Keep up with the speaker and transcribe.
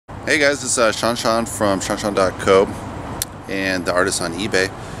Hey guys, this is ShawNshawN from ShawNshawN.co and the artist on eBay.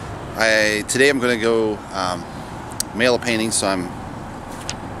 Today I'm going to go mail a painting, so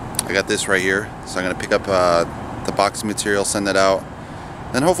I got this right here. So I'm going to pick up the box material, send that out,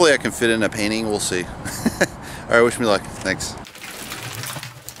 then hopefully I can fit in a painting. We'll see. Alright, wish me luck. Thanks.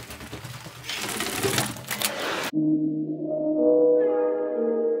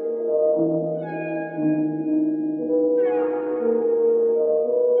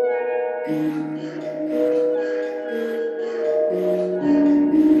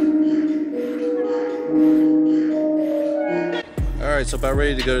 Alright, so about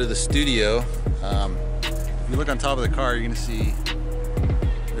ready to go to the studio. If you look on top of the car, you're going to see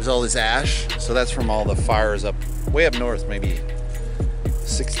there's all this ash. So that's from all the fires way up north, maybe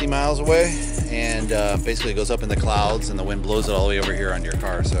 60 miles away. And basically it goes up in the clouds and the wind blows it all the way over here on your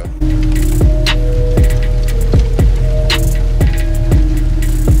car. So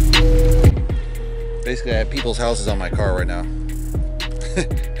basically I have people's houses on my car right now.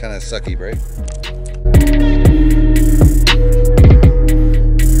 Kind of sucky, right?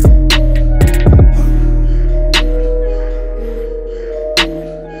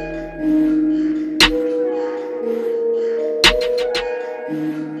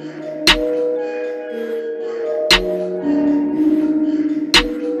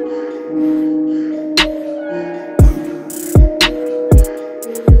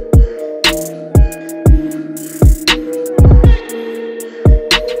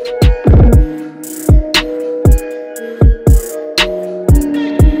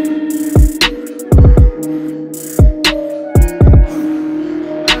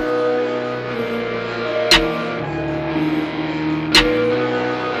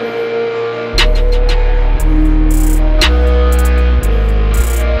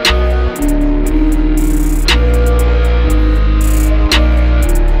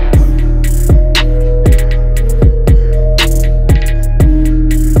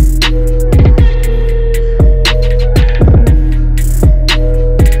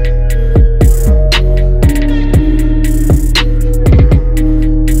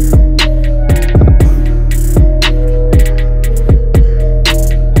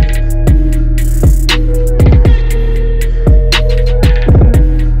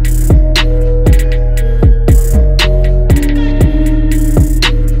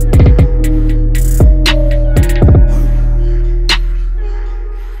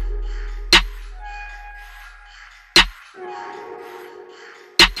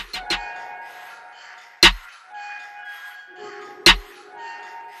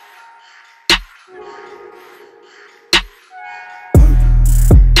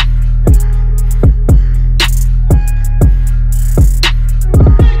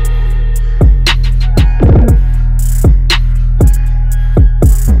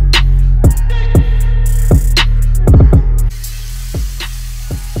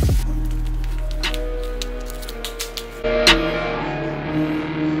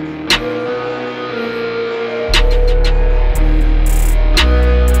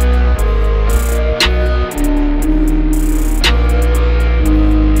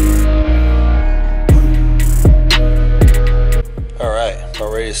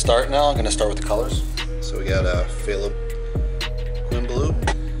 Ready to start now. I'm going to start with the colors. So we got Phthalo Quin Blue,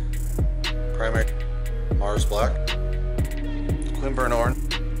 Primary Mars Black, Quin Burnt Orange,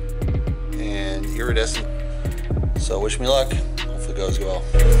 and Iridescent. So wish me luck. Hopefully it goes well.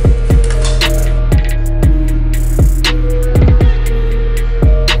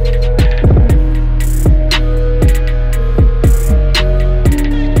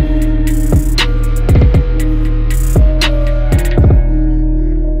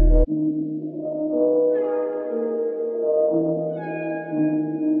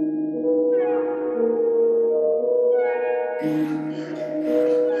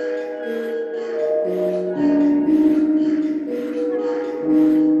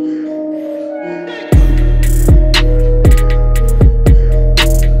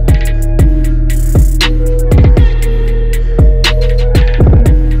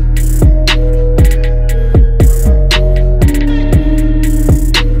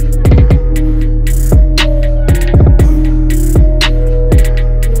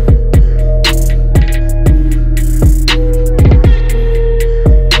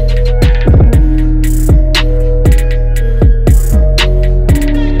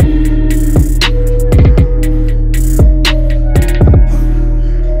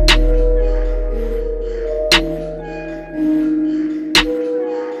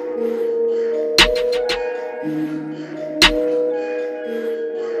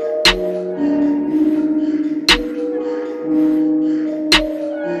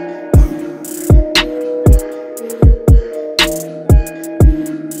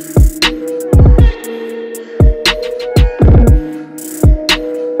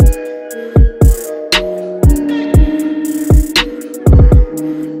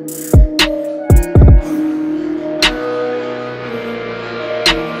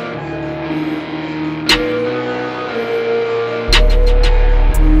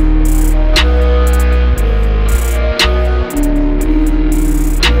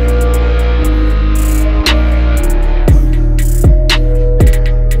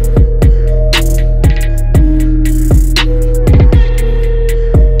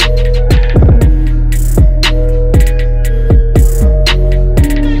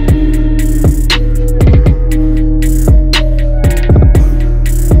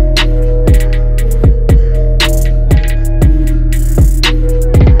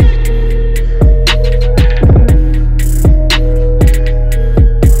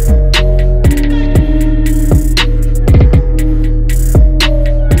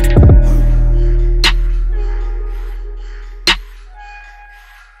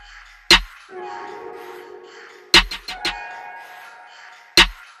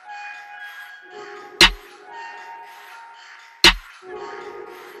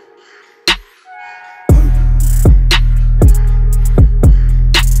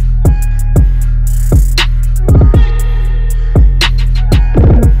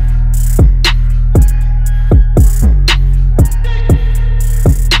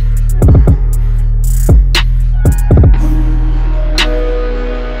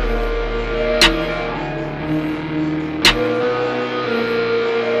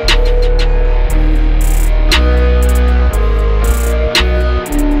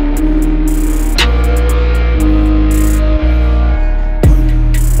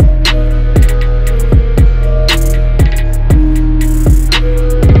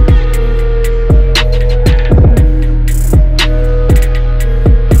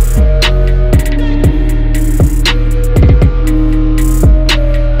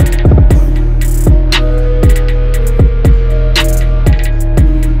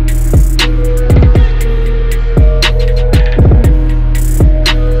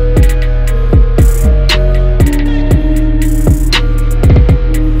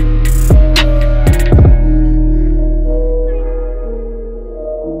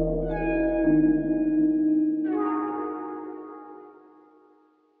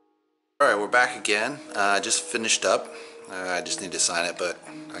 back again. Just finished up. I just need to sign it, but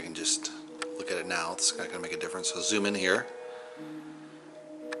I can just look at it now. It's not going to make a difference. So zoom in here.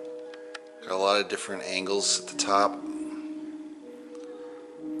 Got a lot of different angles at the top.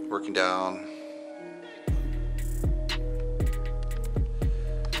 Working down.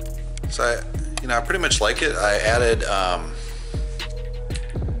 So I pretty much like it. I added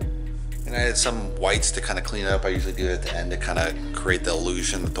some whites to kind of clean it up. I usually do it at the end to kind of create the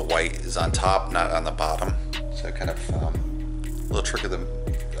illusion that the white is on top, not on the bottom. So kind of a little trick of the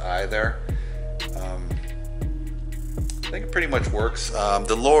eye there. I think it pretty much works.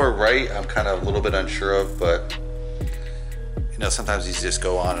 The lower right, I'm kind of a little bit unsure of, but sometimes these just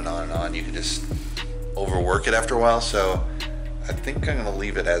go on and on and on. You can just overwork it after a while. So I think I'm gonna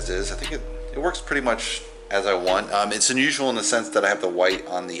leave it as is. I think it works pretty much as I want. It's unusual in the sense that I have the white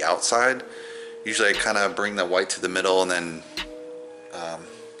on the outside. Usually I kind of bring the white to the middle and then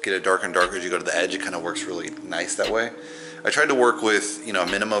get it darker and darker as you go to the edge. It kind of works really nice that way. I tried to work with a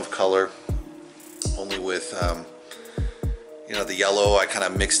minimum of color, only with the yellow I kind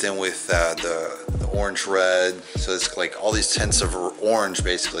of mixed in with the orange red, so it's like all these tints of orange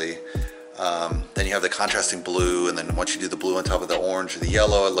basically. Then you have the contrasting blue, and then once you do the blue on top of the orange or the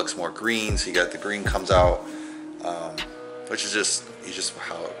yellow, it looks more green, so you got the green comes out, which is just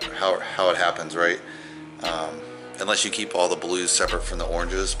how it happens, right? Unless you keep all the blues separate from the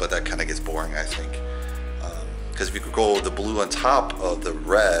oranges, but that kind of gets boring, I think, because if you could go the blue on top of the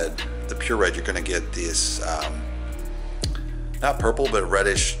red, the pure red, you're going to get this not purple but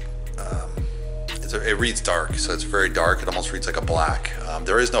reddish. It reads dark, so it's very dark. It almost reads like a black.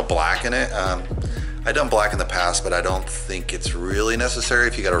 There is no black in it. I've done black in the past, but I don't think it's really necessary.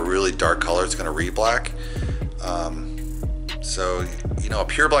 If you got a really dark color, it's going to read black. So a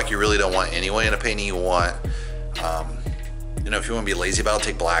pure black you really don't want anyway in a painting. You want, if you want to be lazy about it,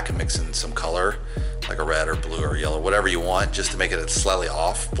 take black and mix in some color, like a red or blue or yellow, whatever you want, just to make it slightly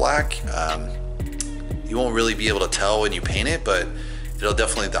off black. You won't really be able to tell when you paint it, but it'll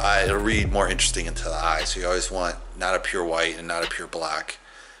definitely, it'll read more interesting into the eye. So you always want not a pure white and not a pure black.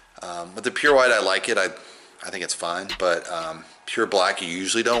 With the pure white, I like it. I think it's fine, but pure black you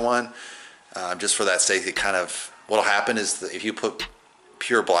usually don't want. Just for that sake, it kind of, what'll happen is that if you put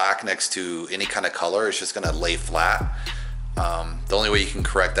pure black next to any kind of color, it's just gonna lay flat. The only way you can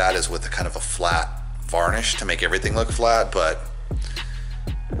correct that is with a kind of a flat varnish to make everything look flat, but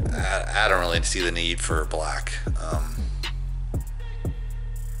I don't really see the need for black.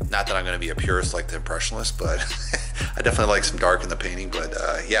 Not that I'm going to be a purist like the Impressionist, but I definitely like some dark in the painting. But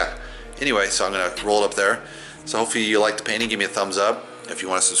yeah, anyway, so I'm going to roll it up there. So hopefully you like the painting. Give me a thumbs up. If you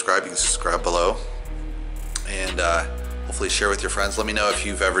want to subscribe, you can subscribe below. And hopefully share with your friends. Let me know if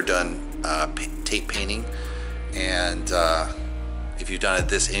you've ever done tape painting, and if you've done it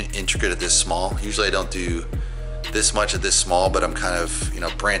this intricate at this small. Usually I don't do this much at this small, but I'm kind of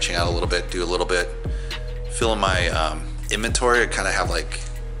branching out a little bit, do a little bit, fill in my inventory. I kind of have like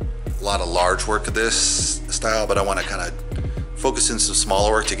a lot of large work of this style, but I want to kind of focus in some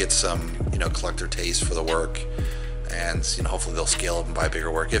smaller work to get some collector taste for the work, and hopefully they'll scale up and buy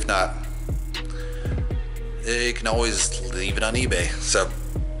bigger work. If not, they can always leave it on eBay. So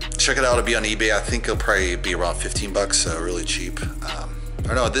check it out. It'll be on eBay. I think it'll probably be around 15 bucks, so really cheap. I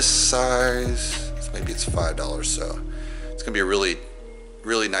don't know, this size, maybe it's $5, so it's gonna be a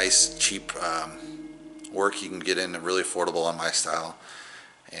really nice cheap work you can get in, really affordable on my style.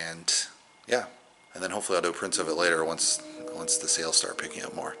 And yeah, and then hopefully I'll do prints of it later once the sales start picking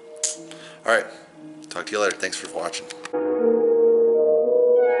up more. All right, talk to you later. Thanks for watching.